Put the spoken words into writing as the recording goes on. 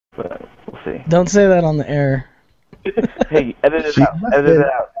see. Don't say that on the air. Hey, edit it out. Edit it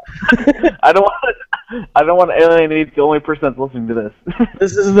out. I don't want to alienate the only person that's listening to this.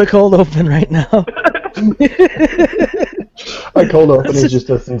 This is the cold open right now. Our cold open is just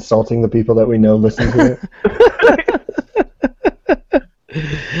us insulting the people that we know listen to it.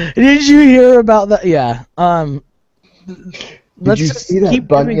 Did you hear about that? Yeah. Did you see that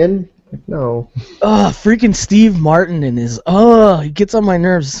bunion? No. Oh, freaking Steve Martin and his. He gets on my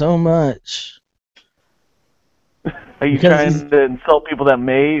nerves so much. Are you trying to insult people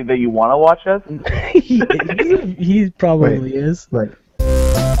that you want to watch us? he probably is. Right.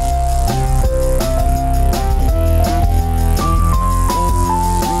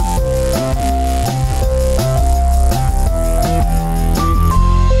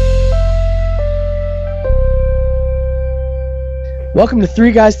 Welcome to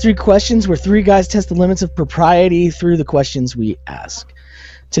Three Guys, Three Questions, where three guys test the limits of propriety through the questions we ask.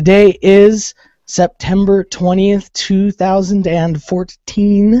 Today is September 20th,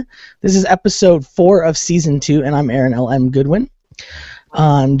 2014. This is episode 4 of season 2, and I'm Aaron L.M. Goodwin.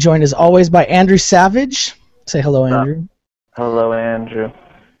 I'm joined as always by Andrew Savage. Say hello, Andrew. Hello, Andrew.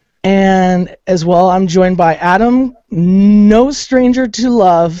 And as well, I'm joined by Adam, no stranger to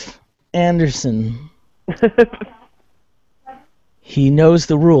love, Anderson. He knows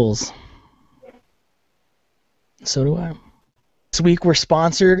the rules. So do I. This week we're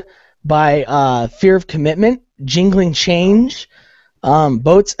sponsored by Fear of Commitment, Jingling Change,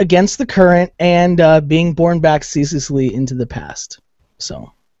 Boats Against the Current, and Being Born Back Ceaselessly into the Past.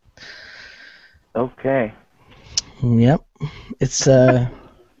 So. Okay. Yep. It's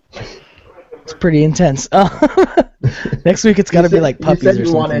pretty intense. Next week it's got to be like puppies or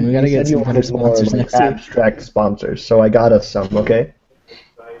something. We got to get some better sponsors next week. Abstract sponsors, so I got us some, okay?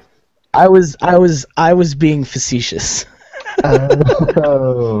 I was being facetious.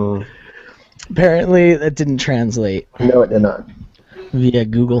 Oh. Apparently that didn't translate. No, it did not. Via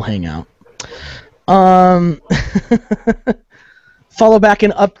Google Hangout. Follow back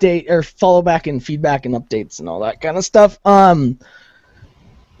and update, or follow back and feedback and updates and all that kind of stuff.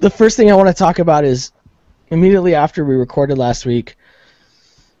 The first thing I want to talk about is immediately after we recorded last week,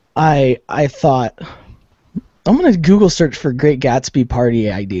 I thought I'm gonna Google search for Great Gatsby party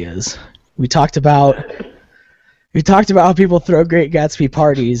ideas. We talked about how people throw Great Gatsby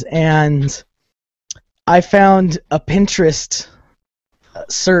parties, and I found a Pinterest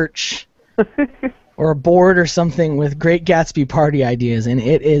search or a board or something with Great Gatsby party ideas, and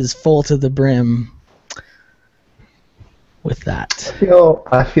it is full to the brim with that.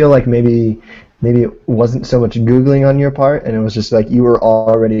 I feel like maybe it wasn't so much Googling on your part, and it was just like you were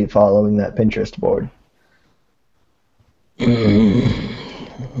already following that Pinterest board.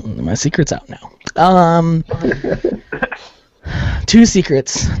 My secret's out now. 2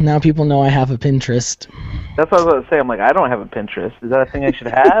 secrets. Now people know I have a Pinterest. That's what I was about to say. I'm like, I don't have a Pinterest. Is that a thing I should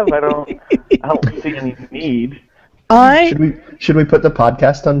have? I don't see any need. Should we put the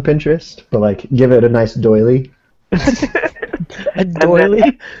podcast on Pinterest? But like, give it a nice doily. A doily?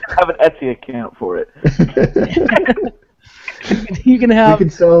 And then have an Etsy account for it. You can have.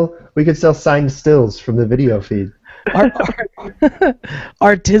 We could sell signed stills from the video feed.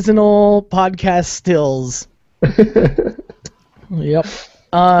 Artisanal podcast stills. Yep.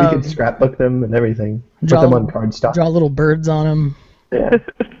 We could scrapbook them and everything. Put them on cardstock. Draw little birds on them. Yeah.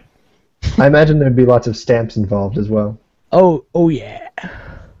 I imagine there'd be lots of stamps involved as well. Oh yeah.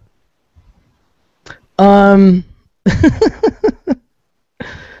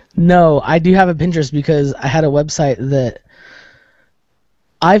 No, I do have a Pinterest because I had a website that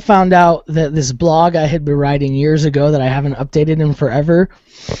I found out that this blog I had been writing years ago that I haven't updated in forever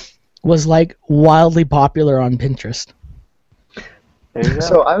was like wildly popular on Pinterest.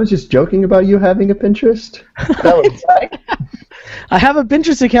 So I was just joking about you having a Pinterest? That was I have a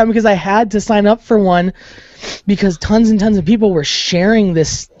Pinterest account because I had to sign up for one because tons and tons of people were sharing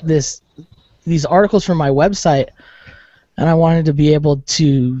these articles from my website, and I wanted to be able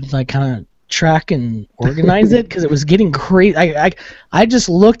to like kind of track and organize it because it was getting crazy. I just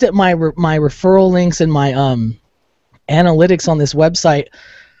looked at my referral links and my analytics on this website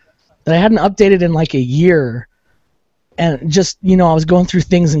that I hadn't updated in like a year, and just I was going through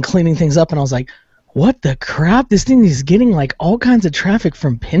things and cleaning things up, and I was like, what the crap? This thing is getting like all kinds of traffic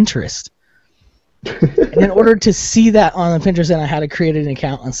from Pinterest. And in order to see that on the Pinterest, and I had to create an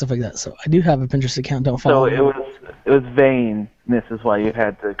account and stuff like that. So I do have a Pinterest account. Don't follow. So it was vain. This is why you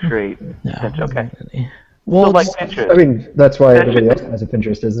had to create Pinterest. Okay. Really. Well, so like Pinterest. I mean, that's why everybody else has a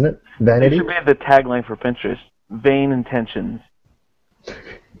Pinterest, isn't it? Vanity. It should be the tagline for Pinterest: vain intentions.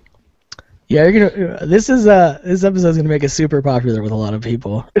 Yeah, this episode's gonna make it super popular with a lot of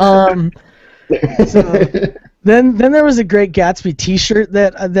people. So then there was a Great Gatsby T-shirt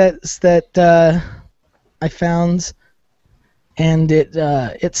that I found, and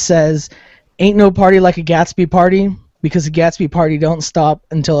it says, "Ain't no party like a Gatsby party, because a Gatsby party don't stop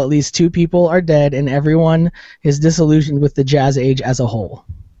until at least 2 people are dead and everyone is disillusioned with the jazz age as a whole."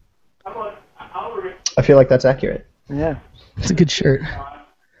 I feel like that's accurate. Yeah. It's a good shirt.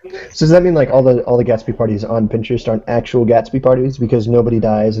 So does that mean like all the Gatsby parties on Pinterest aren't actual Gatsby parties because nobody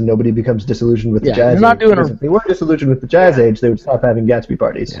dies and nobody becomes disillusioned with the jazz they're not age? doing Because if they were disillusioned with the jazz age, they would stop having Gatsby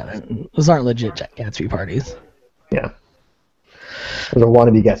parties. Yeah, those aren't legit Gatsby parties. Yeah. Those are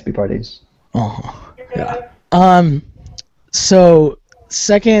wannabe Gatsby parties. Oh, yeah. So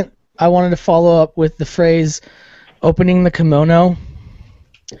second, I wanted to follow up with the phrase "opening the kimono."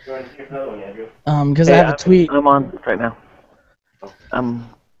 Because I have a tweet. I'm on right now.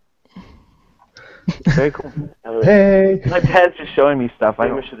 Very cool. Hey! My dad's just showing me stuff. I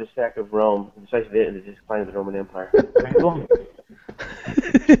Famous for the sack of Rome, and besides that, the decline of the Roman Empire. Very cool.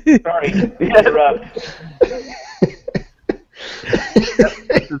 Sorry, interrupt.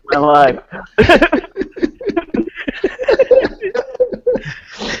 This is my life.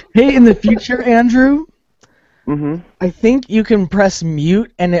 Hey, in the future, Andrew, Mm-hmm. I think you can press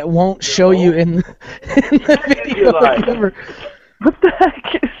mute and it won't show you in the video. What the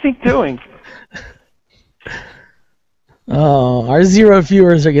heck is he doing? Oh, our 0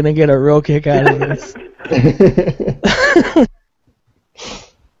 viewers are gonna get a real kick out of this.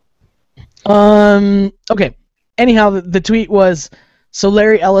 Okay. Anyhow, the tweet was, so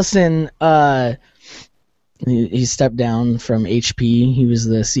Larry Ellison, he stepped down from HP. He was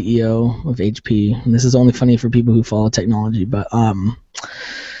the CEO of HP. And this is only funny for people who follow technology, but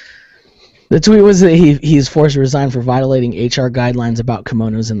the tweet was that he's forced to resign for violating HR guidelines about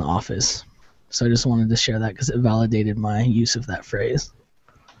kimonos in the office. So I just wanted to share that because it validated my use of that phrase.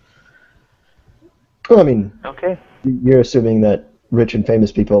 Well, I mean, Okay. you're assuming that rich and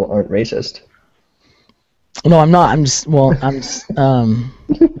famous people aren't racist. No, I'm not. I'm just Or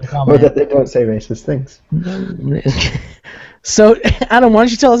that they don't say racist things. So, Adam, why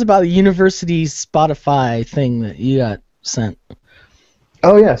don't you tell us about the university Spotify thing that you got sent?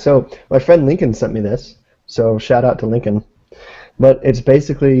 Oh, yeah. So my friend Lincoln sent me this. So shout out to Lincoln. But it's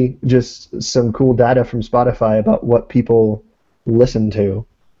basically just some cool data from Spotify about what people listen to.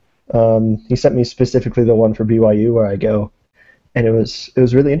 He sent me specifically the one for BYU where I go. And it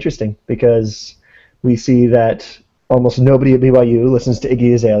was really interesting because we see that almost nobody at BYU listens to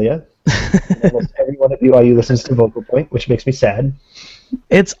Iggy Azalea. Almost everyone at BYU listens to Vocal Point, which makes me sad.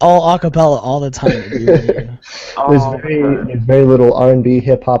 It's all acapella all the time at BYU. There's very little R&B,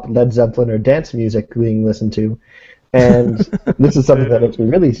 hip-hop, Led Zeppelin, or dance music being listened to. And this is something that makes me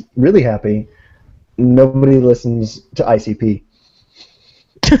really, really happy. Nobody listens to ICP.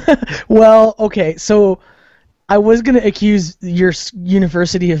 Well, okay, so I was going to accuse your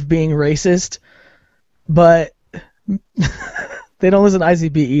university of being racist, but they don't listen to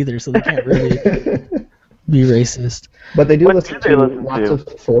ICP either, so they can't really be racist. But they do What listen do they to listen lots to? of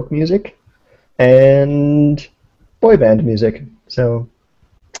folk music and boy band music. So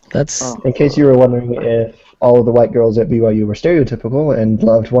That's in case you were wondering if all of the white girls at BYU were stereotypical and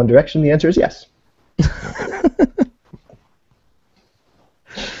loved One Direction, the answer is yes.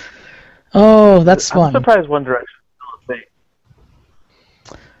 Oh, that's I'm fun. surprised One Direction is still a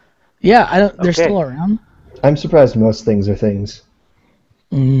thing. Yeah, they're Okay. still around. I'm surprised most things are things.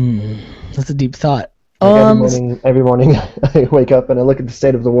 That's a deep thought. Like every morning I wake up and I look at the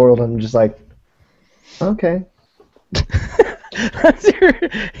state of the world and I'm just like, okay. That's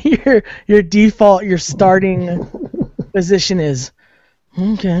your default, your starting position is,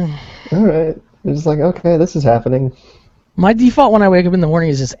 okay. All right. I'm just like, okay, this is happening. My default when I wake up in the morning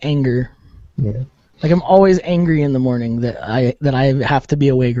is just anger. Yeah. Like I'm always angry in the morning that I have to be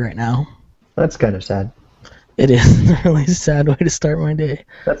awake right now. That's kind of sad. It is a really sad way to start my day.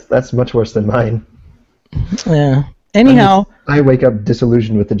 That's much worse than mine. Yeah. Anyhow, I wake up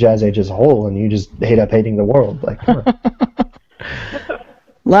disillusioned with the jazz age as a whole, and you just hating the world. Like, come on.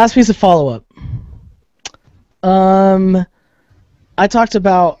 last piece of follow-up. I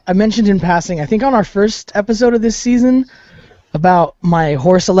mentioned in passing, I think on our first episode of this season, about my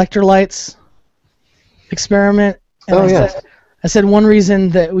horse electrolytes experiment. And Oh, yes. I said one reason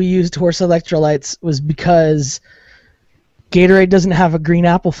that we used horse electrolytes was because Gatorade doesn't have a green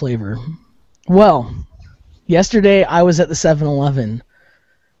apple flavor. Well, yesterday I was at the 7-Eleven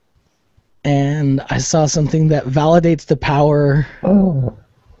and I saw something that validates the power Oh.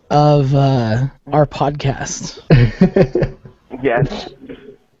 of our podcast. Yes.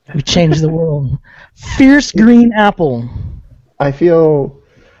 We changed the world. Fierce green apple. I feel,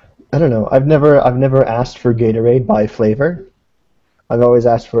 I don't know. I've never asked for Gatorade by flavor. I've always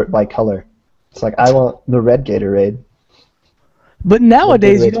asked for it by color. It's like I want the red Gatorade. But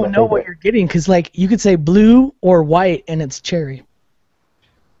nowadays you Gatorade's my don't know what favorite. you're getting because like you could say blue or white and it's cherry.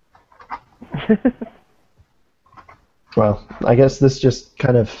 Well, I guess this just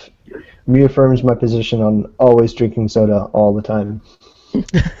kind of reaffirms my position on always drinking soda all the time.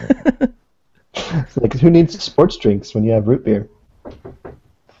 It's like, who needs sports drinks when you have root beer?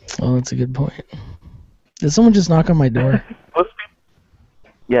 Oh, that's a good point. Did someone just knock on my door?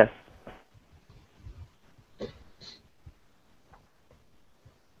 Yes.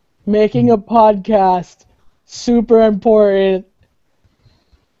 Making a podcast. Super important.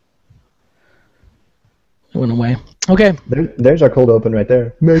 It went away. Okay. There's our cold open right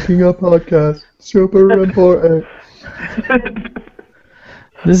there. Making a podcast, super important.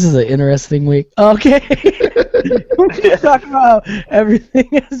 This is an interesting week. Okay. We're talking about how everything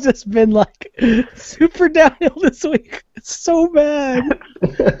has just been like super downhill this week. It's so bad.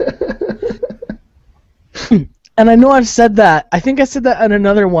 And I know I've said that. I think I said that on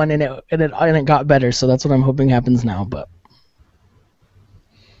another one, and it got better. So that's what I'm hoping happens now. But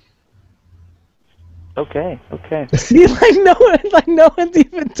Okay. see, like no one's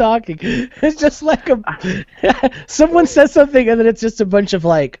even talking. It's just like someone says something, and then it's just a bunch of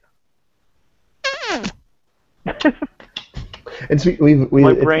like. It's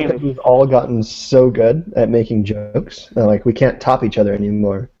we've all gotten so good at making jokes that like we can't top each other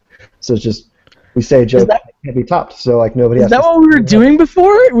anymore. So it's just we say a joke that can't be topped. So like nobody. Is that what we were doing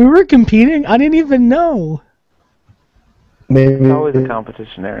before? We were competing. I didn't even know. Maybe It's always a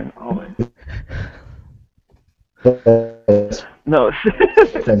competition, Aaron. Always. No.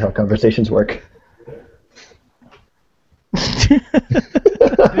 That's how conversations work. Just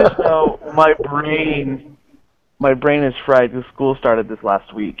know my brain is fried. The school started this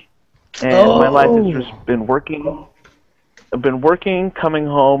last week, and my life has just been working. I've been working, coming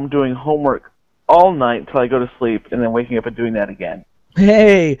home, doing homework all night till I go to sleep, and then waking up and doing that again.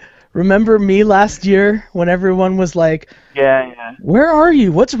 Hey, remember me last year when everyone was like, Yeah. "Where are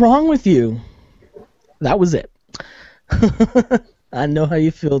you? What's wrong with you?" That was it. I know how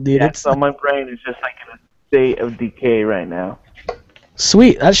you feel, dude. Yeah, so my brain is just like in a state of decay right now.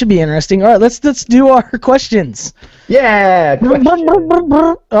 Sweet. That should be interesting. All right, let's do our questions. Yeah.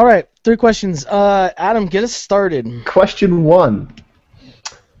 All right, 3 questions. Adam, get us started. Question 1.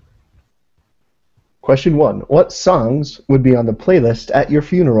 What songs would be on the playlist at your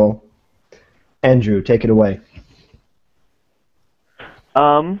funeral? Andrew, take it away.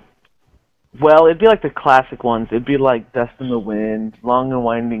 Well, it'd be like the classic ones. It'd be like Dust in the Wind, Long and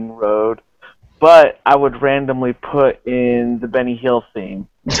Winding Road. But I would randomly put in the Benny Hill theme.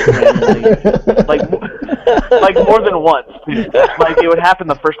 Randomly. like more than once. Too. Like it would happen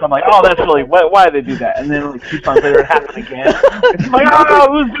the first time, like, oh, that's really, why did they do that? And then like 2 songs later, it happened again. It's like,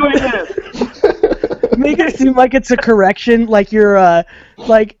 oh, who's doing this? Make it seem like it's a correction, like you're,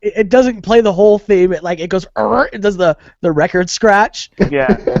 like it doesn't play the whole theme. It goes, it does the record scratch.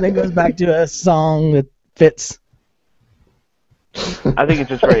 Yeah. And then goes back to a song that fits. I think it's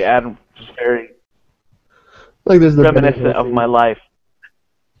just very very like there's the reminiscent of my life.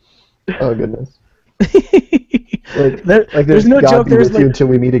 Oh goodness. There's no God joke. Be There's with you until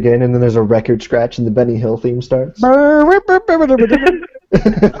we meet again, and then there's a record scratch, and the Benny Hill theme starts. No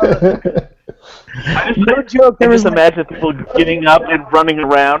joke. I just imagine people getting up and running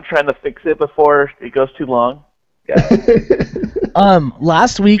around trying to fix it before it goes too long. Yeah.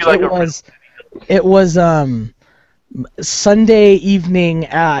 Last week like it was Sunday evening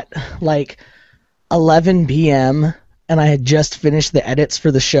at like 11 p.m. and I had just finished the edits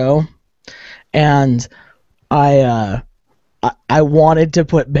for the show, and I wanted to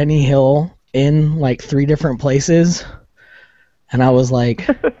put Benny Hill in like 3 different places, and I was like,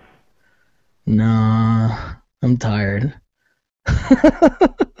 nah, I'm tired. Philosophy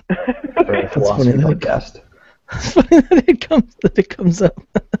podcast. It's funny that it comes up.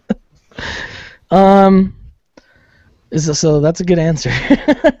 So that's a good answer.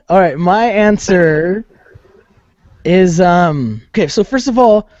 All right, my answer is okay. So first of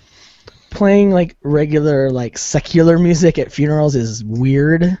all, playing like regular like secular music at funerals is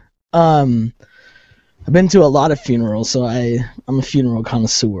weird. I've been to a lot of funerals, so I'm a funeral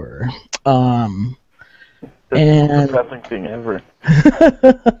connoisseur. That's the depressing thing ever.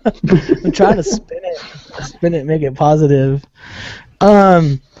 I'm trying to spin it, make it positive.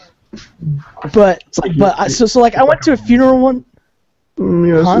 But I went to a funeral one.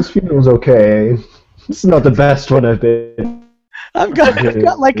 Yes, this funeral's okay. It's not the best one I've been. I've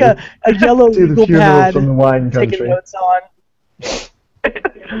got like a yellow Do the legal funeral pad from the wine taking country. notes on.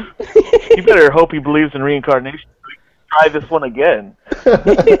 You better hope he believes in reincarnation. Try this one again.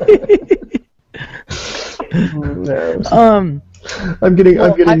 I'm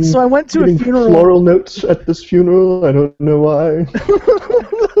getting so I went to a funeral. floral notes at this funeral. I don't know why.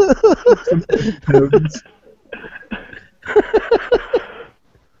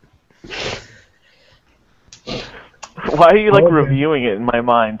 Why are you like Okay. reviewing it in my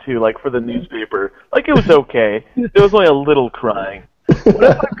mind too? Like for the newspaper, like it was okay. There was only a little crying.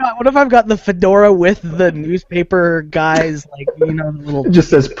 What if I've got the fedora with the newspaper guys, like, you know, the little It just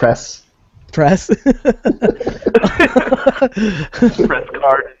says press. press? Press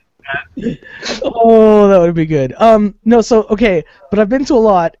card. Oh, that would be good. No, so okay, but I've been to a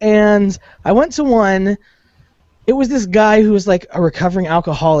lot, and I went to one. It was this guy who was like a recovering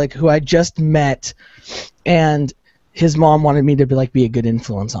alcoholic who I just met, and his mom wanted me to be a good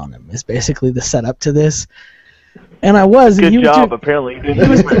influence on him. Is basically the setup to this, and I was. And Good job, apparently.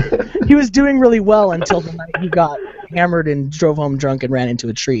 He was doing really well until the night he got hammered and drove home drunk and ran into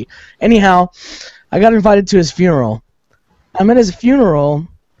a tree. Anyhow, I got invited to his funeral. I'm at his funeral,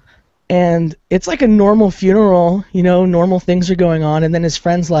 and it's like a normal funeral, you know, normal things are going on, and then his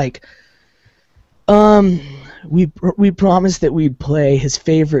friend's like, we promised that we'd play his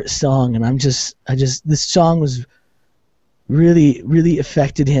favorite song, and this song was really, really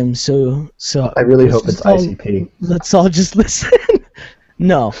affected him, so I really hope it's ICP. Let's all just listen.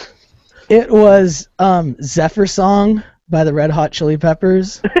 No. It was Zephyr Song by the Red Hot Chili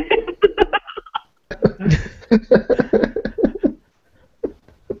Peppers.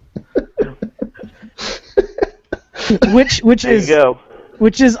 which There you go.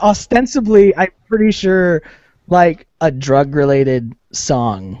 which is ostensibly, I'm pretty sure, like a drug-related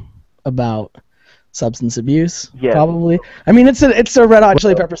song about substance abuse. Yes. Probably. I mean, it's a Red Hot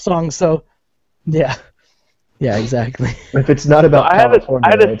Chili Peppers song, so yeah, exactly. If it's not about I had a California,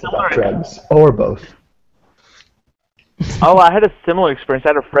 it's about similar- drugs. Or both. Oh, I had a similar experience. I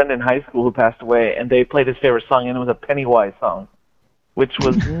had a friend in high school who passed away, and they played his favorite song, and it was a Pennywise song, which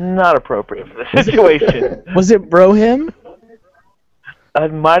was not appropriate for the situation. Was it Bro Him?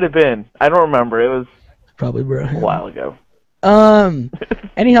 It might have been. I don't remember. It was Probably Bro a Him. while ago.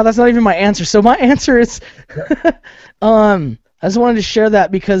 Anyhow, that's not even my answer. So my answer is, I just wanted to share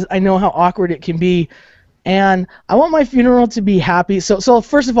that because I know how awkward it can be, and I want my funeral to be happy. So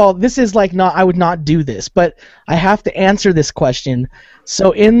first of all, this is like I would not do this, but I have to answer this question.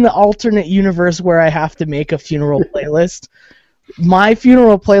 So in the alternate universe where I have to make a funeral playlist, my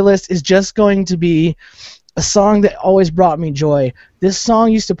funeral playlist is just going to be a song that always brought me joy. This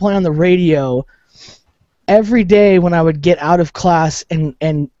song used to play on the radio every day when I would get out of class and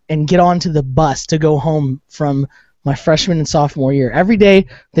get onto the bus to go home from my freshman and sophomore year. Every day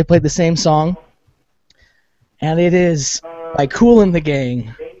they played the same song, and it is by Kool and the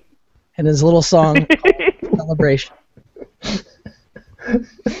Gang, and his little song called Celebration.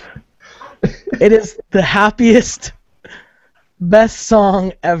 It is the happiest, best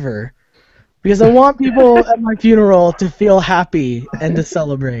song ever, because I want people at my funeral to feel happy and to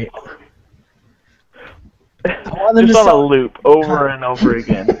celebrate. I want them Just to on a loop, over and over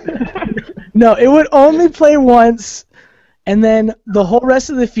again. No, it would only play once, and then the whole rest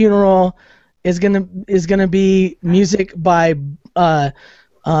of the funeral is gonna be music by hold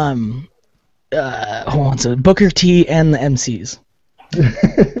on, so Booker T and the MCs.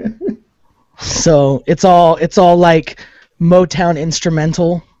 So it's all like Motown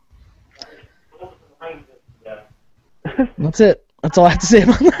instrumental. That's it. That's all I have to say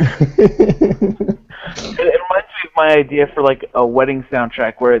about that. It reminds me of my idea for like a wedding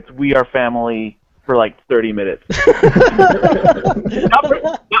soundtrack where it's "We Are Family" for like 30 minutes. not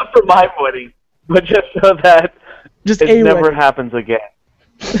for my wedding, but just so that Just it a never wedding. happens again.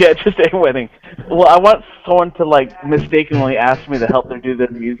 Yeah, just a wedding. Well, I want someone to like mistakenly ask me to help them do their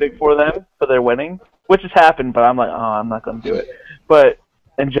music for them for their wedding, which has happened, but I'm like, oh, I'm not gonna do it.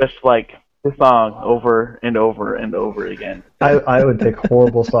 And just like the song over and over and over again. I would pick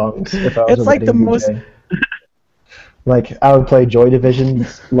horrible songs if I was It's a like wedding the most- DJ. Like, I would play Joy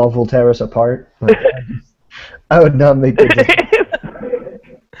Division's Love Will Tear Us Apart. Like, I would not make good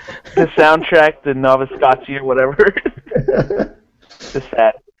The soundtrack, the Noviscocci or whatever. The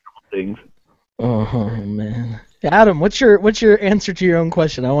sad things. Oh man, Adam, what's your answer to your own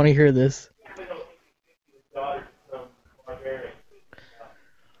question? I want to hear this.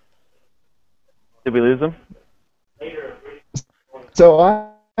 Did we lose them? So I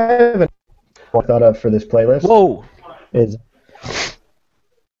have thought of for this playlist Whoa. is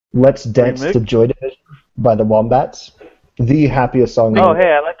Let's Dance Remix? to Joy Division by the Wombats. the happiest song. Oh,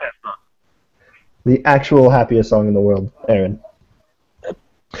 hey, I like that song. The actual happiest song in the world, Aaron.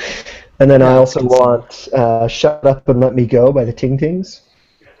 And then I also want "Shut Up and Let Me Go" by the Ting Tings.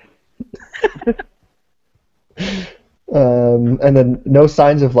 And then "No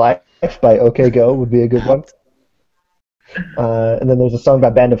Signs of Life" by OK Go would be a good one. And then there's a song by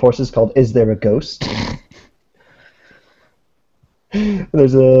Band of Horses called "Is There a Ghost?"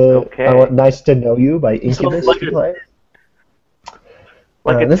 There's I want "Nice to Know You" by Incubus to play.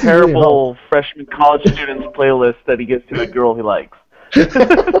 Like a terrible freshman college student's playlist that he gives to a girl he likes.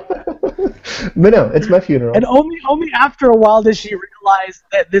 But no, it's my funeral. And only after a while does she realize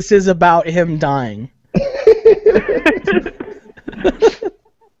that this is about him dying.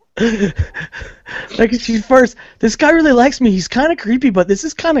 Like this guy really likes me. He's kind of creepy, but this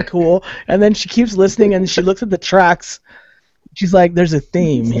is kind of cool. And then she keeps listening, and she looks at the tracks. She's like, "There's a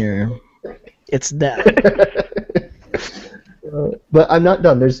theme here. It's that." But I'm not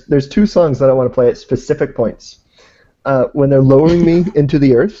done. There's two songs that I want to play at specific points. When they're lowering me into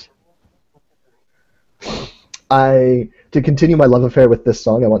the earth, to continue my love affair with this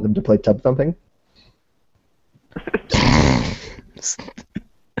song, I want them to play Tub Thumping.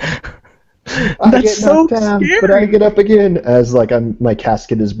 That's so scary. But I get up again as like my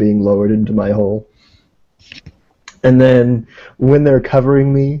casket is being lowered into my hole. And then when they're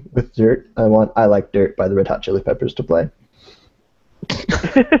covering me with dirt, I want "I Like Dirt" by the Red Hot Chili Peppers to play.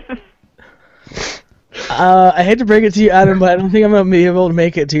 I hate to break it to you, Adam, but I don't think I'm going to be able to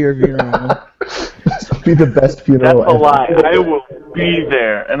make it to your funeral. This will be the best funeral That's a ever. lie. I will be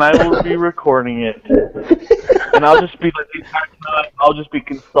there, and I will be recording it. And I'll just be like, I'll just be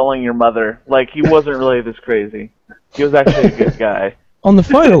consoling your mother. Like, he wasn't really this crazy. He was actually a good guy. On the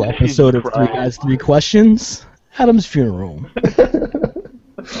final episode of Three Guys, Three Questions, Adam's funeral.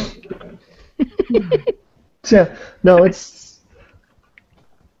 Yeah, no,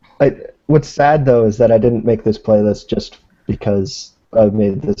 what's sad though is that I didn't make this playlist just because I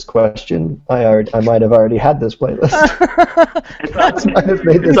made this question. I might have already had this playlist.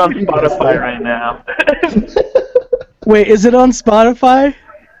 It's on Spotify right now. Wait, is it on Spotify?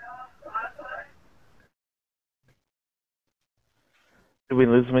 Did we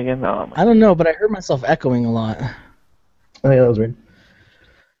lose him again? No. I don't know, but I heard myself echoing a lot. Oh yeah, that was weird.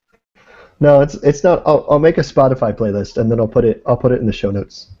 No, it's not. I'll make a Spotify playlist and then I'll put it in the show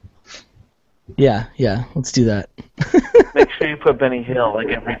notes. Yeah, let's do that. Make sure you put Benny Hill like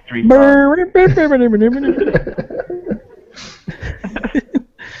every 3 songs.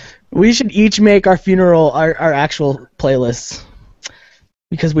 We should each make our funeral our actual playlists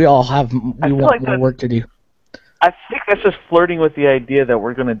because we all have want more work to do. I think that's just flirting with the idea that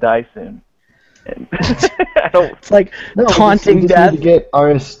we're gonna die soon. It's like taunting death. We need to get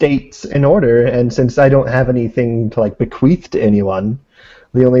our estates in order, and since I don't have anything to like bequeath to anyone,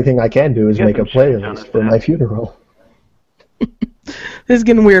 the only thing I can do is make a playlist for my funeral. This is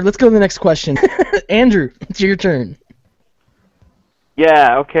getting weird. Let's go to the next question. Andrew, it's your turn.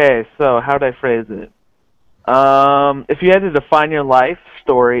 Yeah, okay, so how'd I phrase it? If you had to define your life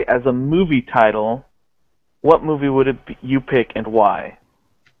story as a movie title, what movie would you pick and why?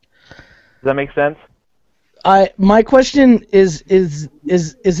 Does that make sense? My question is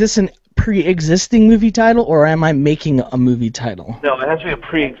this an pre-existing movie title, or am I making a movie title? No, it has to be a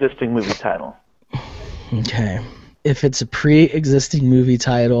pre-existing movie title. Okay. If it's a pre-existing movie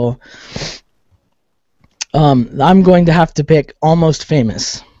title, I'm going to have to pick Almost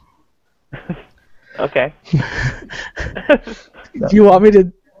Famous. Okay. Do you want me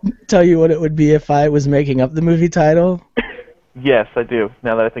to tell you what it would be if I was making up the movie title? Yes, I do,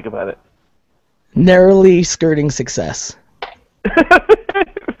 now that I think about it. Narrowly Skirting Success.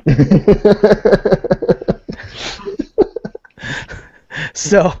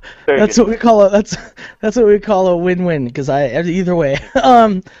 So that's what we call that's what we call a win-win, because either way.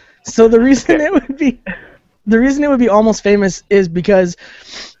 So the reason it would be Almost Famous is because,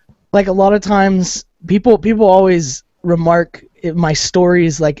 like, a lot of times people always remark my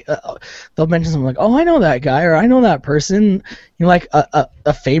stories, like they'll mention something like, "Oh, I know that guy," or "I know that person," you know, like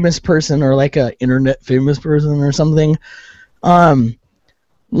a famous person, or like a internet famous person or something.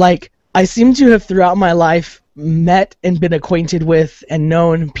 Like, I seem to have throughout my life met and been acquainted with and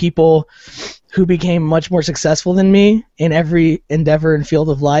known people who became much more successful than me in every endeavor and field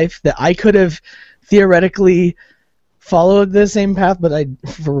of life that I could have theoretically followed the same path, but I,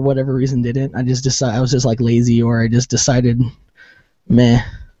 for whatever reason, didn't. I was just like lazy, or I just decided, meh.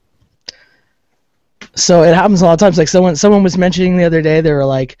 So it happens a lot of times. Like someone was mentioning the other day, they were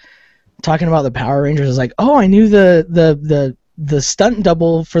like talking about the Power Rangers. I was like, oh, I knew the stunt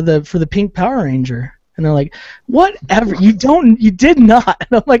double for the pink Power Ranger. And they're like, whatever, you did not.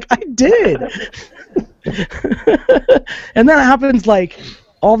 And I'm like, I did. And that happens like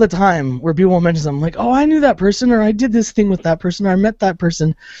all the time where people mention something like, oh, I knew that person, or I did this thing with that person, or I met that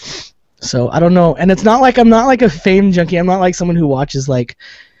person. So I don't know. And it's not like I'm not like a fame junkie. I'm not like someone who watches like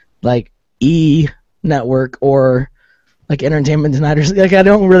E Network or like Entertainment Tonight, or like I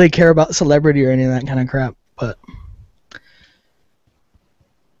don't really care about celebrity or any of that kind of crap. But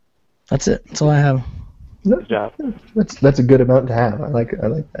that's it. That's all I have. Good job. That's a good amount to have. I like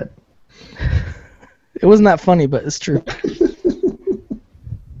that. It wasn't that funny, but it's true.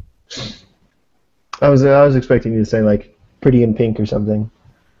 I was expecting you to say like Pretty in Pink or something.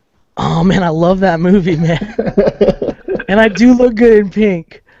 Oh man, I love that movie, man. And I do look good in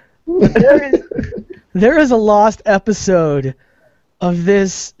pink. There is a lost episode of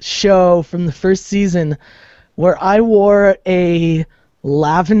this show from the first season where I wore a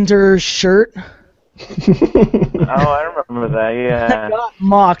lavender shirt. Oh, I remember that, I yeah. got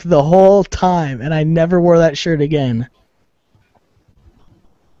mocked the whole time, and I never wore that shirt again.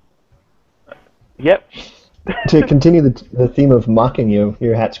 Yep. To continue the theme of mocking you,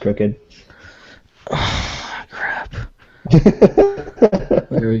 your hat's crooked. Oh, crap.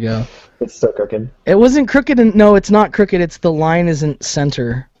 There we go. It's so crooked. It wasn't crooked, no, it's not crooked. It's the line isn't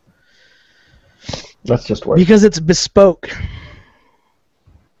center. That's just work. Because it's bespoke.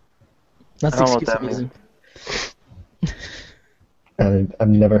 That's the I don't know excuse what I'm that using. I've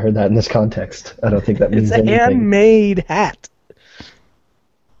never heard that in this context. I don't think that means It's a anything. handmade hat.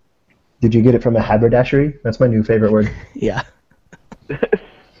 Did you get it from a haberdashery? That's my new favorite word. Yeah.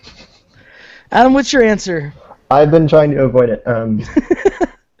 Adam, what's your answer? I've been trying to avoid it. I've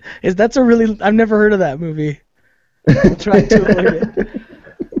never heard of that movie. I'm trying to avoid it.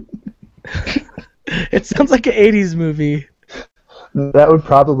 It sounds like an 80s movie. That would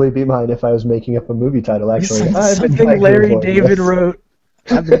probably be mine if I was making up a movie title, actually. Something Larry David wrote.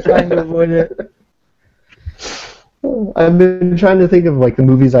 I've been trying to avoid it. I've been trying to think of like the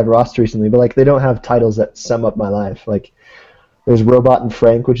movies I've watched recently, but like they don't have titles that sum up my life. Like there's Robot and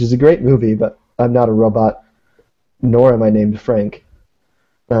Frank, which is a great movie, but I'm not a robot, nor am I named Frank.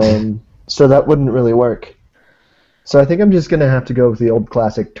 So that wouldn't really work. So I think I'm just gonna have to go with the old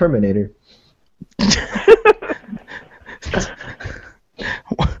classic Terminator.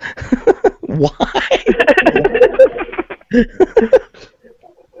 Why?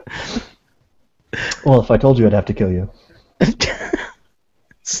 Well, if I told you, I'd have to kill you.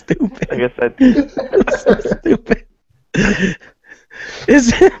 Stupid. I guess that. That's so stupid.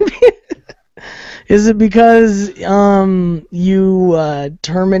 Is it because you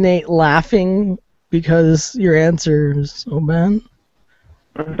terminate laughing because your answer is so bad?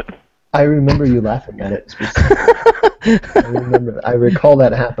 I remember you laughing at it. I recall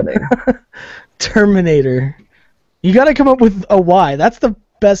that happening. Terminator. You got to come up with a why. That's the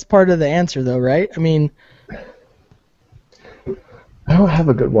best part of the answer, though, right? I mean, I don't have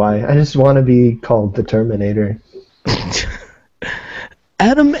a good why. I just want to be called the Terminator.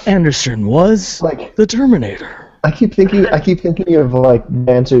 Adam Anderson was Like the Terminator. I keep thinking of like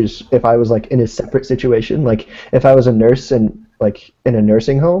answers if I was like in a separate situation. Like if I was a nurse and like in a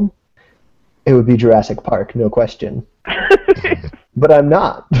nursing home, it would be Jurassic Park, no question. But I'm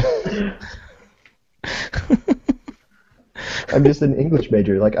not. I'm just an English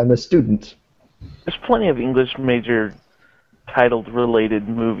major. Like I'm a student. There's plenty of English major titled related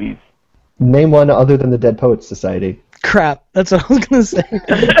movies. Name one other than the Dead Poets Society. Crap, that's what I was gonna say.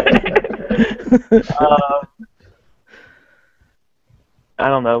 I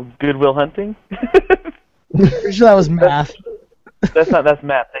don't know. Good Will Hunting? Pretty sure that was math. That's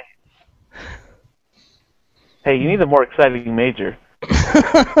math. Hey, you need a more exciting major.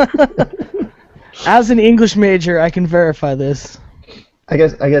 As an English major, I can verify this. I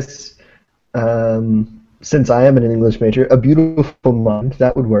guess since I am an English major, A Beautiful Mind,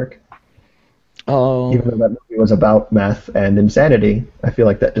 that would work. Oh. Even though that movie was about math and insanity, I feel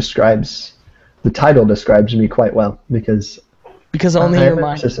like that describes the title describes me quite well because only I'm your a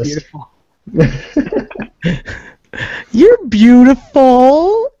mind is narcissist. beautiful. You're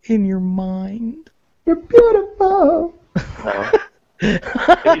beautiful in your mind. You're beautiful. No.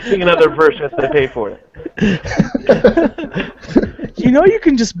 If you sing another verse, you have to pay for it. You know you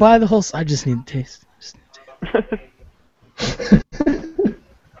can just buy the whole... I just need a taste.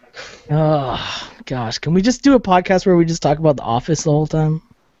 Oh, gosh. Can we just do a podcast where we just talk about The Office the whole time?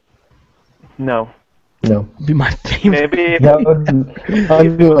 No. No. It'd be my favorite. Maybe if That would,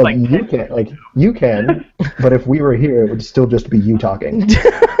 you can, but if we were here, it would still just be you talking.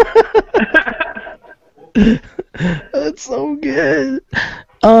 That's so good.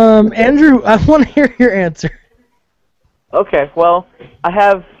 Andrew, I want to hear your answer. Okay, well, I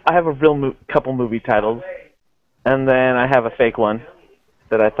have a real couple movie titles, and then I have a fake one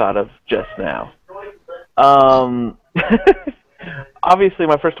that I thought of just now. Obviously,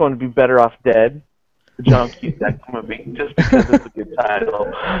 my first one would be Better Off Dead, the John Cusack movie, just because it's a good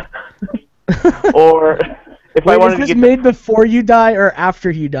title. Or if I wanted is this to get made before you die or after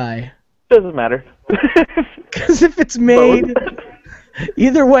you die? doesn't matter. Because if it's made,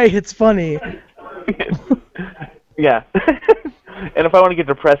 either way, it's funny. Yeah. And if I want to get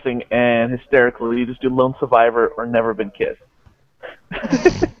depressing and hysterical, you just do Lone Survivor or Never Been Kissed.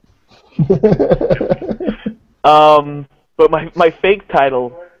 But my fake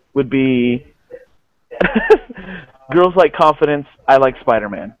title would be Girls Like Confidence, I Like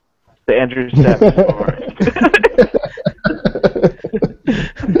Spider-Man. The Andrew Stepp story.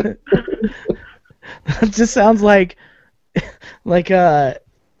 It just sounds like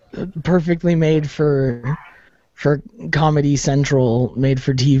perfectly made for Comedy Central, made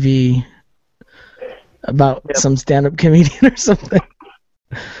for TV, about some stand-up comedian or something.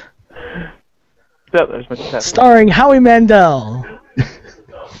 Yeah, there's my test. Starring Howie Mandel.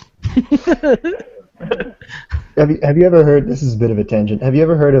 Have you ever heard? This is a bit of a tangent. Have you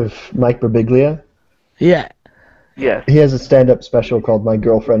ever heard of Mike Birbiglia? Yeah. Yes. He has a stand-up special called My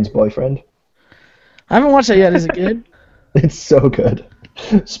Girlfriend's Boyfriend. I haven't watched that yet. Is it good? It's so good.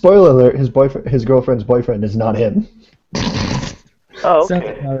 Spoiler alert: his girlfriend's boyfriend is not him. Oh, Sounds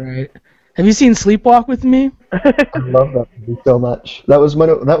okay. about right. Have you seen Sleepwalk with Me? I love that movie so much. That was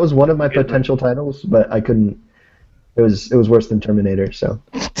one of my potential titles, but I couldn't. It was worse than Terminator. So.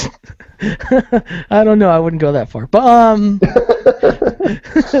 I don't know. I wouldn't go that far, but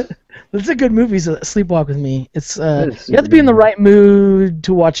it's a good movie. So Sleepwalk with Me. It's you have to be in the right mood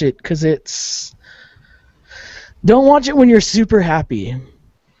to watch it because it's. Don't watch it when you're super happy.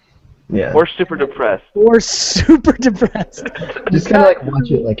 Yeah. Or super depressed. Or super depressed. Just kind of like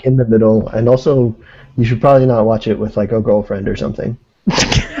watch it like in the middle, and also you should probably not watch it with like a girlfriend or something.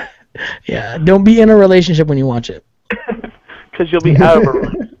 Yeah, don't be in a relationship when you watch it. Because you'll be out of a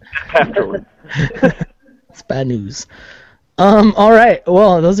relationship afterwards. It's bad news. All right.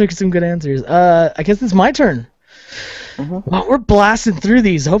 Well, those are some good answers. I guess it's my turn. Well, we're blasting through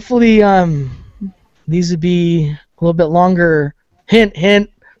these. Hopefully, these would be a little bit longer. Hint, hint.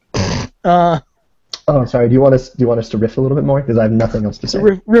 Oh, sorry. Do you want us to riff a little bit more? Because I have nothing else to say.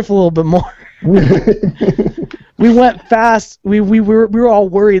 Riff a little bit more. We went fast. We were all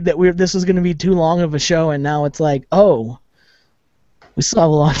worried that this was going to be too long of a show, and now it's like, oh, we still have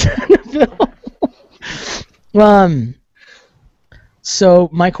a lot to film. So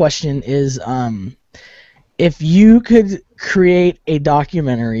my question is, if you could create a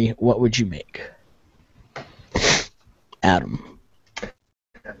documentary, what would you make? Adam.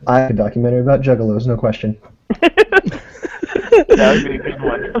 I have a documentary about juggalos, no question. That would be a good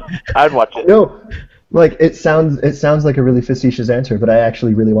one. I'd watch it. No, like it sounds like a really facetious answer, but I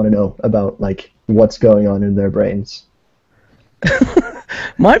actually really want to know about like what's going on in their brains.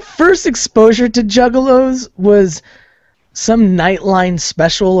 My first exposure to juggalos was some Nightline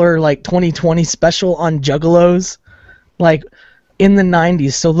special or like 2020 special on juggalos, like in the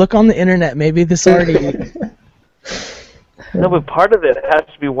 90s. So look on the internet. Maybe this already. No, but part of it has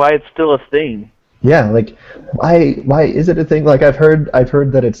to be why it's still a thing. Yeah, like why is it a thing? Like I've heard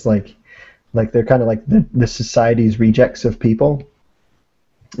that it's like they're kind of like the society's rejects of people,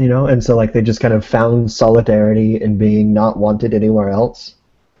 you know, and so like they just kind of found solidarity in being not wanted anywhere else.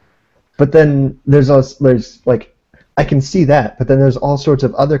 But then there's like I can see that, but then there's all sorts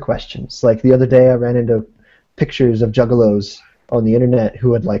of other questions. Like the other day I ran into pictures of juggalos on the internet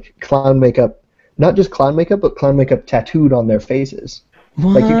who had like clown makeup. Not just clown makeup, but clown makeup tattooed on their faces.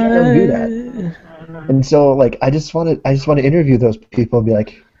 What? Like you can't undo that. And so, like, I just want to interview those people and be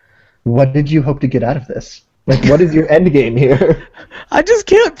like, what did you hope to get out of this? Like, what is your end game here? I just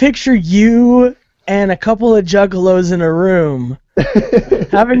can't picture you and a couple of juggalos in a room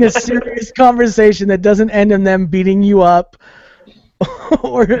having a serious conversation that doesn't end in them beating you up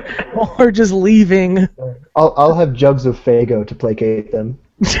or just leaving. I'll have jugs of Faygo to placate them.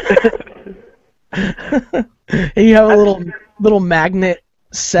 And you have a little magnet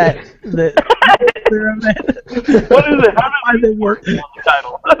set that. What is it? How do they work the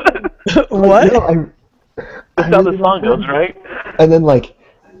title? What? No, That's how the song goes, right? And then like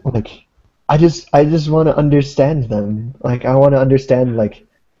I just want to understand them. Like I want to understand like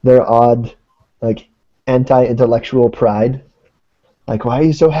their odd like anti-intellectual pride. Like why are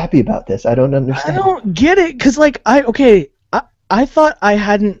you so happy about this? I don't understand. I don't get it because like I thought I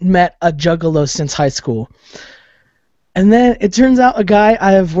hadn't met a juggalo since high school. And then it turns out a guy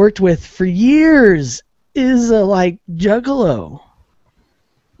I have worked with for years is a juggalo.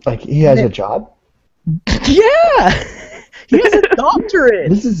 Like he has a job? Yeah. He has a doctorate.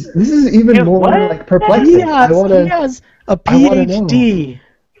 This is even more like perplexing. He has a PhD.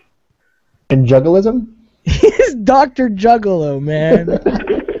 In juggalism? He's Dr. Juggalo, man.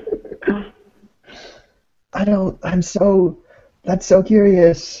 That's so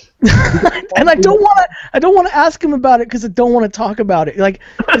curious. And I don't want to ask him about it because I don't want to talk about it.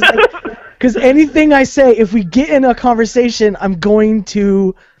 Because anything I say, if we get in a conversation, I'm going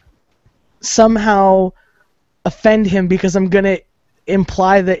to somehow offend him because I'm going to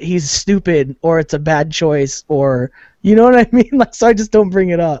imply that he's stupid or it's a bad choice or, you know what I mean? So I just don't bring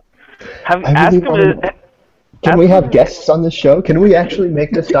it up. Can we have guests on this show? Can we actually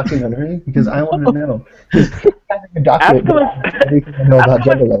make this documentary? Because I want to know. Having a doctorate, everything I know about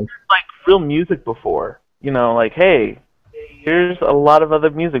juggalos. Real music before. Hey, here's a lot of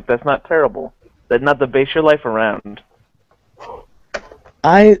other music that's not terrible. That's not to base your life around.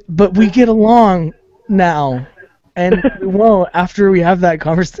 But we get along now, and we won't after we have that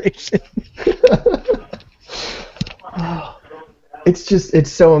conversation.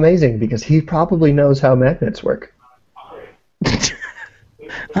 It's so amazing because he probably knows how magnets work. I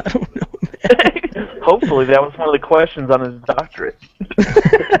don't know, man. Hopefully that was one of the questions on his doctorate.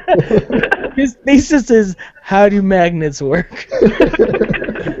 His thesis is, how do magnets work?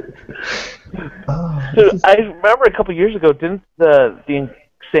 I remember a couple years ago, didn't the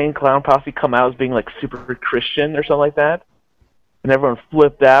Insane Clown Posse come out as being super Christian or something like that? And everyone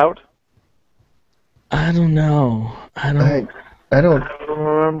flipped out? I don't know. I don't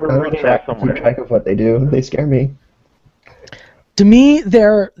remember reading that somewhere. Keep track of what they do. They scare me. To me,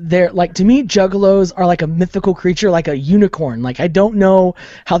 they're juggalos are like a mythical creature, like a unicorn. I don't know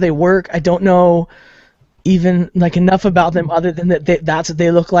how they work. I don't know even enough about them other than that's what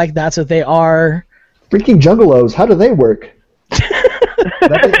they look like. That's what they are. Freaking juggalos! How do they work? That's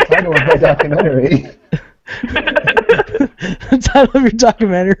the title of my documentary. The title of your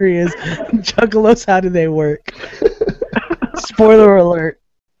documentary is Juggalos, How Do They Work? Spoiler alert.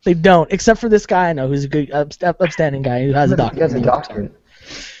 They don't, except for this guy I know who's a good, upstanding guy who has a doctorate. He has a doctorate.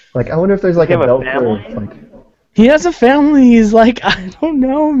 I wonder if there's a belt for He has a family. He's I don't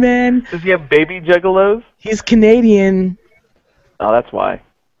know, man. Does he have baby juggalos? He's Canadian. Oh, that's why.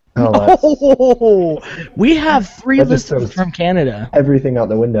 Oh, we have 3 listeners from Canada. Everything out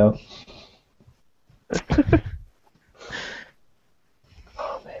the window.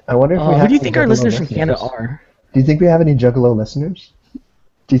 Oh, man. I wonder if we have. Who do you think our listeners from Canada are? Do you think we have any Juggalo listeners?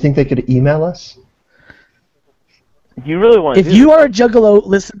 Do you think they could email us? You really want? If you are a Juggalo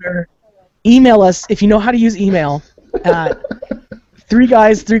listener, email us if you know how to use email at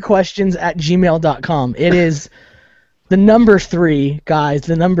 3guys3questions@gmail.com. It is the number 3 guys,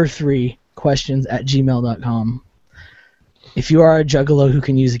 the number 3 questions@gmail.com. If you are a Juggalo who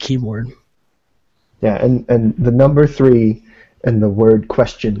can use a keyboard. Yeah, and the number 3 and the word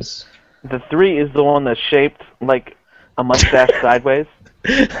questions. The 3 is the one that's shaped like a mustache sideways.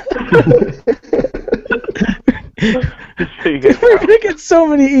 We're gonna get so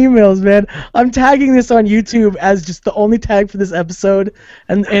many emails, man. I'm tagging this on YouTube as just the only tag for this episode,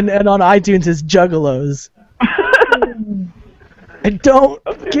 and on iTunes is Juggalos. I don't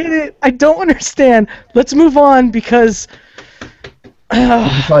get it. I don't understand. Let's move on because. You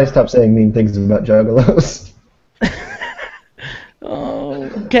should probably stop saying mean things about Juggalos.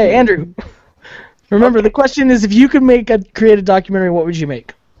 Okay, Andrew. Remember, the question is, if you could create a documentary, what would you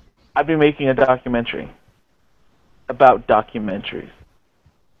make? I'd be making a documentary about documentaries.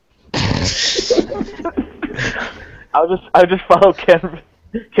 I would just follow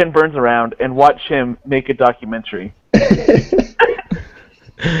Ken Burns around and watch him make a documentary.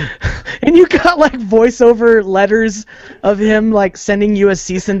 And you got voiceover letters of him sending you a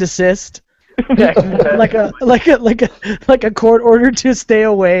cease and desist. like a court order to stay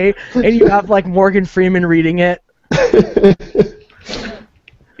away, and you have Morgan Freeman reading it.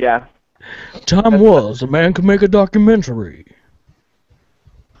 Yeah. Time was a man could make a documentary.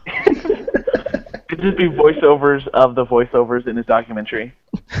 It'd just be voiceovers of the voiceovers in his documentary.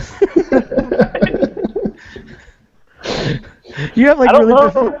 You have I don't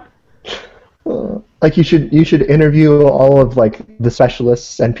know. You should interview all of the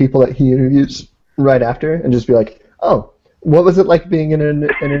specialists and people that he interviews right after, and just be like, oh, what was it like being in an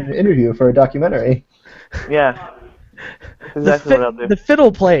interview for a documentary? Yeah. Exactly what I'll do. The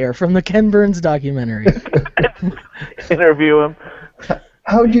fiddle player from the Ken Burns documentary. Interview him.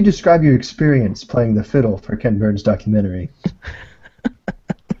 How would you describe your experience playing the fiddle for Ken Burns' documentary?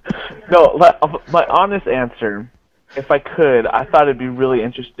 No, my honest answer if I could, I thought it'd be really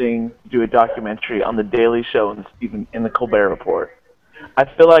interesting to do a documentary on the Daily Show and the Colbert Report. I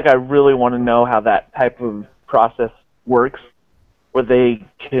feel like I really want to know how that type of process works, where they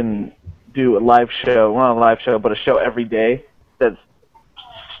can do a live show, well, not a live show, but a show every day that's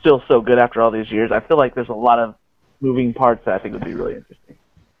still so good after all these years. I feel like there's a lot of moving parts that I think would be really interesting.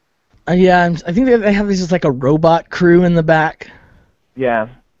 Yeah, I think they have just like a robot crew in the back. Yeah,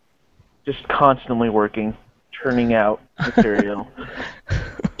 just constantly working, churning out material.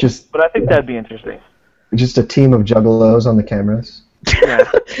 But I think that'd be interesting. Just a team of juggalos on the cameras. Yeah.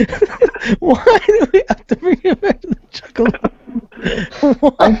 Why do we have to bring it back to the juggalo?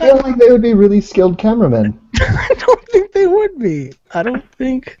 I feel like they would be really skilled cameramen. I don't think they would be. I don't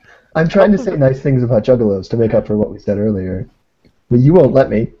think. I'm trying to say nice things about juggalos to make up for what we said earlier, but you won't let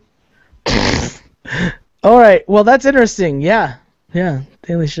me. All right. Well, that's interesting. Yeah.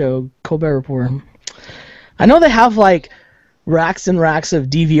 Daily Show, Colbert Report. I know they have like racks and racks of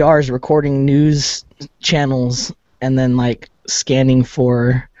DVRs recording news channels and then like scanning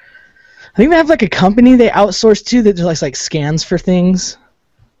for. I think they have like a company they outsource to that does like scans for things.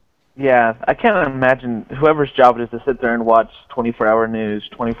 Yeah, I can't imagine whoever's job it is to sit there and watch 24-hour news,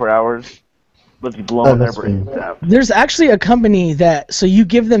 24 hours, would be blowing their brains out. There's actually a company that, so you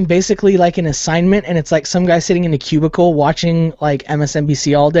give them basically like an assignment, and it's like some guy sitting in a cubicle watching like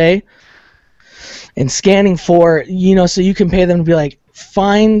MSNBC all day and scanning for, so you can pay them to be like,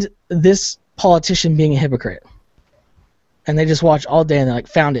 find this politician being a hypocrite. And they just watch all day and they're like,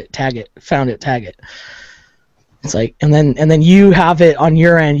 found it, tag it, found it, tag it. It's like, and then you have it on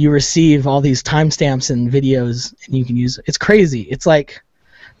your end. You receive all these timestamps and videos, and you can use it. It's crazy. It's like,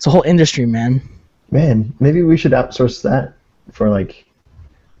 it's a whole industry, man. Man, maybe we should outsource that for like.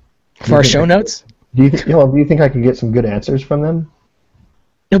 For our show notes. Do you think I could get some good answers from them?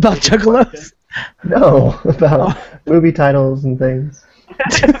 About juggalos? No, about movie titles and things.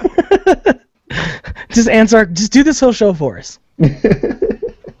 Just do this whole show for us.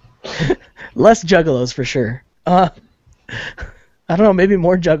 Less juggalos for sure. I don't know, maybe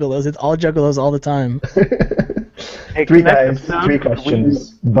more juggalos. It's all juggalos all the time. Hey, three guys, three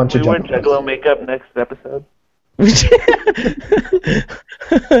questions, bunch of juggalos. We wear juggalo makeup next episode.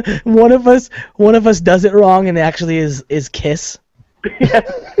 one of us does it wrong and actually is Kiss. Yeah.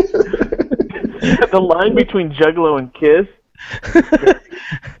 The line between juggalo and Kiss.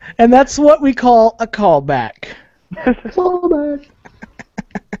 And that's what we call a callback. Callback.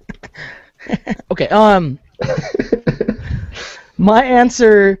 Okay, my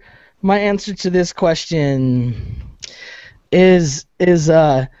answer to this question is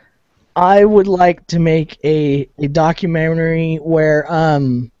I would like to make a documentary where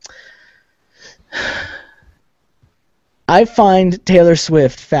I find Taylor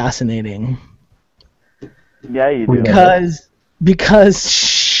Swift fascinating. Yeah, you do. Because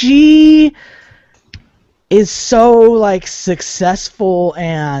she is so like successful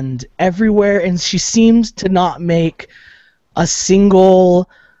and everywhere, and she seems to not make a single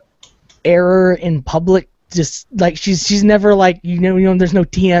error in public. Just like she's never like there's no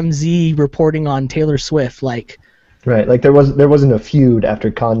TMZ reporting on Taylor Swift like. Right, like there wasn't a feud after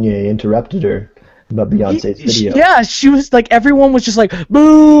Kanye interrupted her about Beyonce's video. Yeah, she was like, everyone was just like,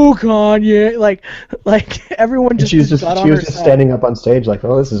 boo Kanye, like everyone just. She was just standing up on stage like,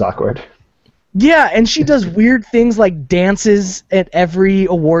 oh, this is awkward. Yeah, and she does weird things like dances at every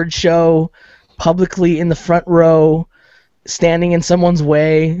award show, publicly in the front row, standing in someone's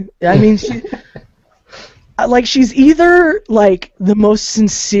way. I mean, she's either like the most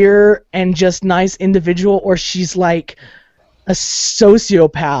sincere and just nice individual, or she's like a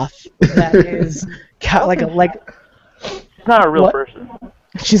sociopath that is She's not a real person.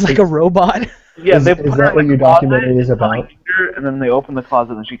 She's like a robot. Yeah, is that what your documentary is about? And then they open the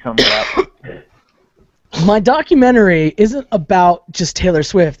closet and she comes out. My documentary isn't about just Taylor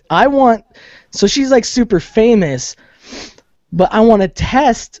Swift. So she's like super famous, but I want to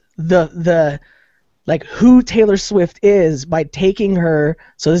test the like who Taylor Swift is by taking her.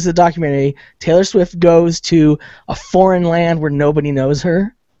 So this is a documentary. Taylor Swift goes to a foreign land where nobody knows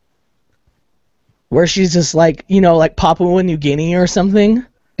her, where she's just like, like Papua New Guinea or something.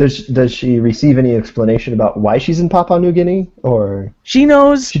 Does she receive any explanation about why she's in Papua New Guinea, or she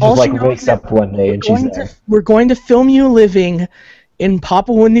knows? She just wakes up one day and she's there. We're going to film you living in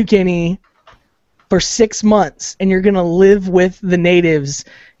Papua New Guinea for 6 months, and you're gonna live with the natives,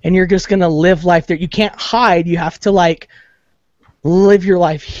 and you're just gonna live life there. You can't hide. You have to like live your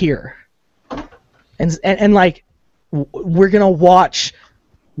life here, and like we're gonna watch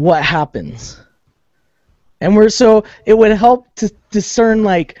what happens. And it would help to discern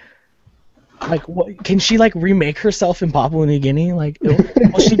like Like, what can she like remake herself in Papua New Guinea? Like,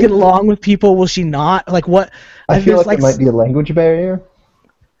 will she get along with people? Will she not? Like, what? I feel like there might be a language barrier.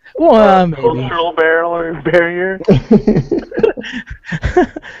 Well, maybe. Cultural barrier.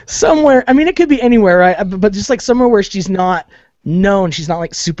 Somewhere. I mean, it could be anywhere, right? But just like somewhere where she's not known, she's not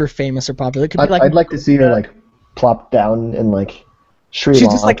like super famous or popular. It could be like. I'd like to see her like plop down in like Sri Lanka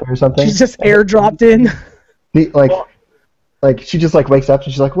just, like, or something. She's just airdropped in. Like she just like wakes up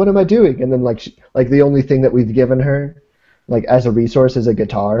and she's like, "What am I doing?" And then like the only thing that we've given her, like as a resource, is a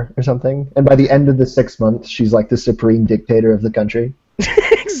guitar or something. And by the end of the 6 months, she's like the supreme dictator of the country.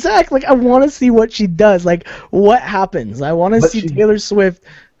 Exactly. Like, I want to see what she does. Like, what happens? I want to see Taylor Swift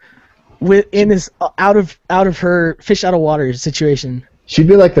in this out of her fish out of water situation. She'd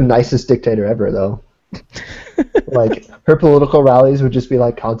be like the nicest dictator ever, though. Like, her political rallies would just be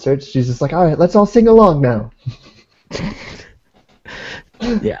like concerts. She's just like, all right, let's all sing along now.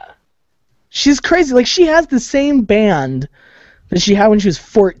 Yeah. She's crazy. Like, she has the same band that she had when she was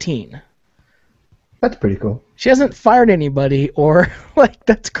 14. That's pretty cool. She hasn't fired anybody or, like,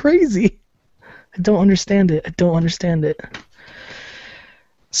 that's crazy. I don't understand it.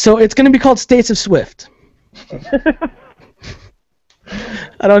 So it's going to be called States of Swift. I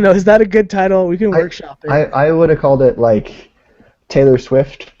don't know. Is that a good title? We can workshop it. I would have called it, like, Taylor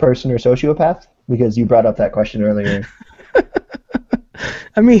Swift, person or sociopath, because you brought up that question earlier.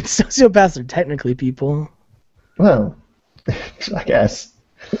 I mean, sociopaths are technically people. Well, I guess.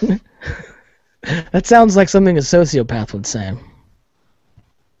 That sounds like something a sociopath would say.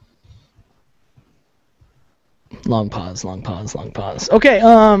 Long pause. Okay,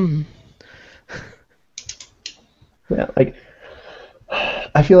 Yeah, like,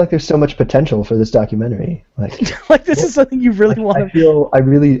 I feel like there's so much potential for this documentary. Like, like this is something you really want to. I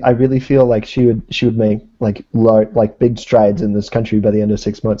really feel like she would make like big strides in this country by the end of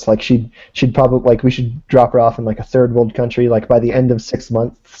 6 months. Like she'd probably, like, we should drop her off in like a third world country. Like by the end of 6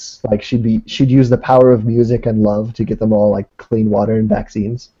 months, like she'd use the power of music and love to get them all like clean water and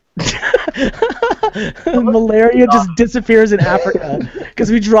vaccines. Malaria just disappears in Africa because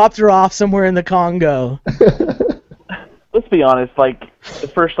we dropped her off somewhere in the Congo. Let's be honest, like, the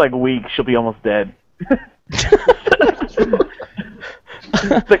first, like, week, she'll be almost dead. The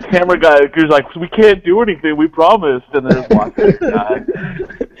camera guy who's like, we can't do anything, we promised, and then just walks and died.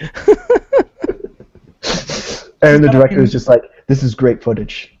 And the director is just like, this is great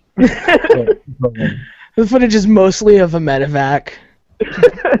footage. The footage is mostly of a medevac.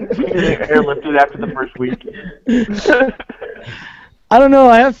 Airlifted after the first week. I don't know.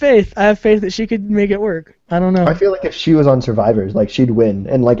 I have faith that she could make it work. I don't know. I feel like if she was on Survivors, like, she'd win,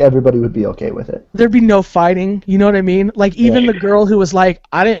 and like everybody would be okay with it. There'd be no fighting. You know what I mean? Like, even the girl who was like,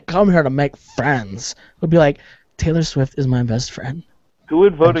 I didn't come here to make friends, would be like, Taylor Swift is my best friend. Who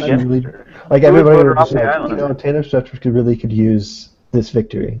would vote against her? Like, everybody would just like, Taylor Swift could use this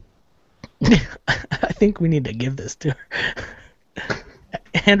victory. I think we need to give this to her.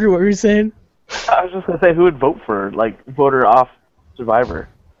 Andrew, what were you saying? I was just gonna say, who would vote for her? Like, vote her off Survivor.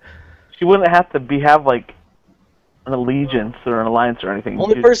 She wouldn't have to have like an allegiance or an alliance or anything.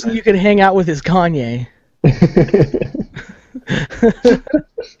 Only person you can hang out with is Kanye. I'd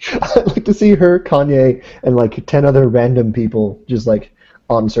like to see her, Kanye, and like 10 other random people just like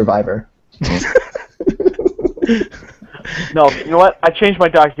on Survivor. No, you know what? I changed my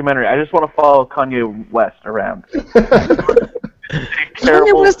documentary. I just want to follow Kanye West around.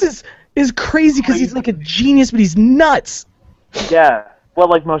 Kanye West is crazy because he's like a genius, but he's nuts. Yeah, well,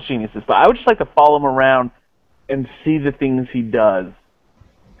 like most geniuses. But I would just like to follow him around and see the things he does,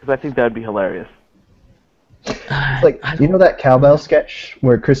 because I think that would be hilarious. Like, you know that cowbell sketch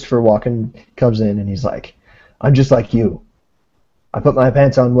where Christopher Walken comes in and he's like, I'm just like you. I put my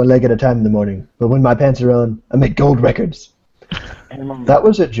pants on one leg at a time in the morning, but when my pants are on, I make gold records. That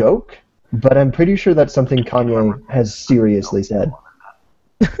was a joke, but I'm pretty sure that's something Kanye has seriously said.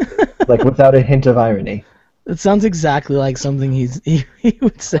 Like, without a hint of irony. It sounds exactly like something he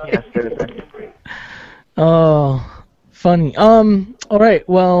would say. Oh, funny. All right,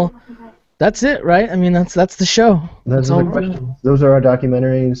 well, that's it, right? I mean, that's the show. Those are the questions. Those are our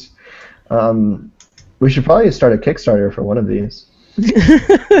documentaries. We should probably start a Kickstarter for one of these.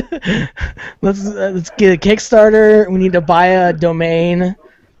 Let's get a Kickstarter. We need to buy a domain,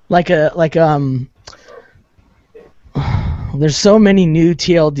 there's so many new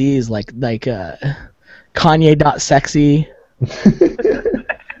TLDs like Kanye.sexy,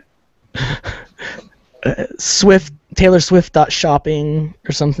 Taylor Swift.shopping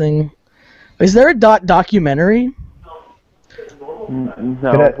or something. Is there a documentary?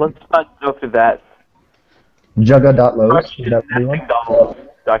 No, let's not go through that. Jugga.lows. Is that what you want?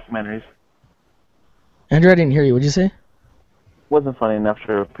 Documentaries. Andrew, I didn't hear you. What'd you say? Wasn't funny enough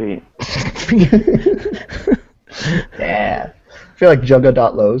to repeat. Yeah. I feel like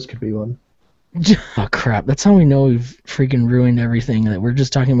Jugga.lows could be one. Oh crap! That's how we know we've freaking ruined everything. That we're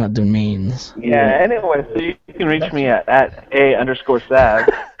just talking about domains. Yeah, anyway, so you can reach me at @A_Sav.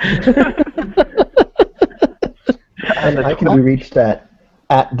 And I can be reached at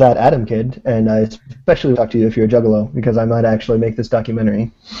that Adam Kid, and I especially talk to you if you're a Juggalo, because I might actually make this documentary.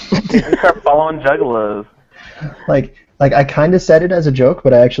 You start following Juggalos. Like I kind of said it as a joke,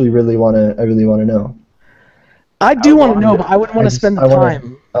 but I actually really want to know. I do want to know, but I wouldn't want to spend the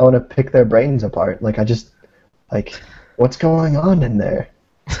time. I want to pick their brains apart. Like, what's going on in there?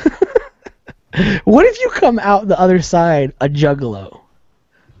 What if you come out the other side a Juggalo?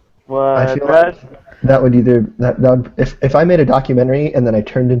 What? I feel like that would if I made a documentary and then I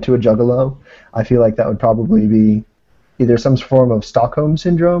turned into a Juggalo, I feel like that would probably be either some form of Stockholm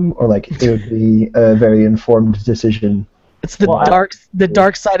syndrome or like it would be a very informed decision. It's the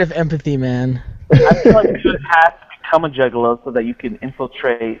dark side of empathy, man. I feel like you should have to become a Juggalo so that you can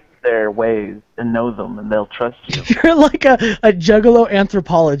infiltrate their ways and know them, and they'll trust you. You're like a Juggalo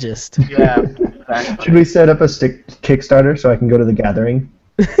anthropologist. Yeah, exactly. Should we set up a Kickstarter so I can go to the gathering?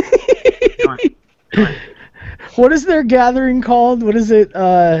 What is their gathering called? What is it?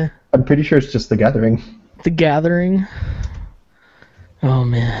 I'm pretty sure it's just the gathering. The gathering. Oh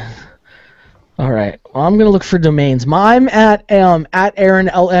man. All right. Well, I'm gonna look for domains. I'm at Aaron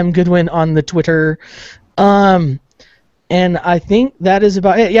LM Goodwin on the Twitter. And I think that is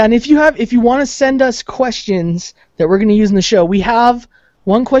about it. Yeah. And if you want to send us questions that we're gonna use in the show, we have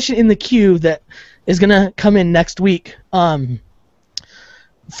one question in the queue that is gonna come in next week. From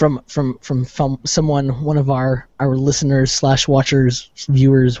someone, one of our listeners / watchers,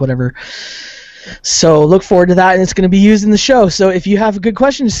 viewers, whatever. So look forward to that, and it's going to be used in the show. So if you have a good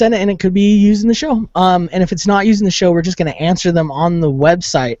question, send it, and it could be used in the show. And if it's not used in the show, we're just going to answer them on the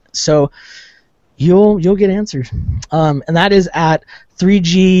website. So you'll get answers. And that is at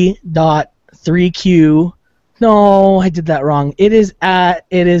 3g.3q. No, I did that wrong. It is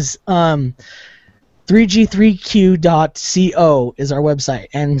 3g3q.co is our website,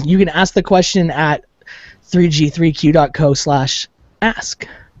 and you can ask the question at 3g3q.co/ask.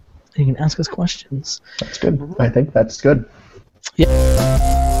 You can ask us questions. That's good. I think that's good.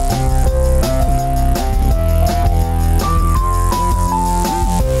 Yeah.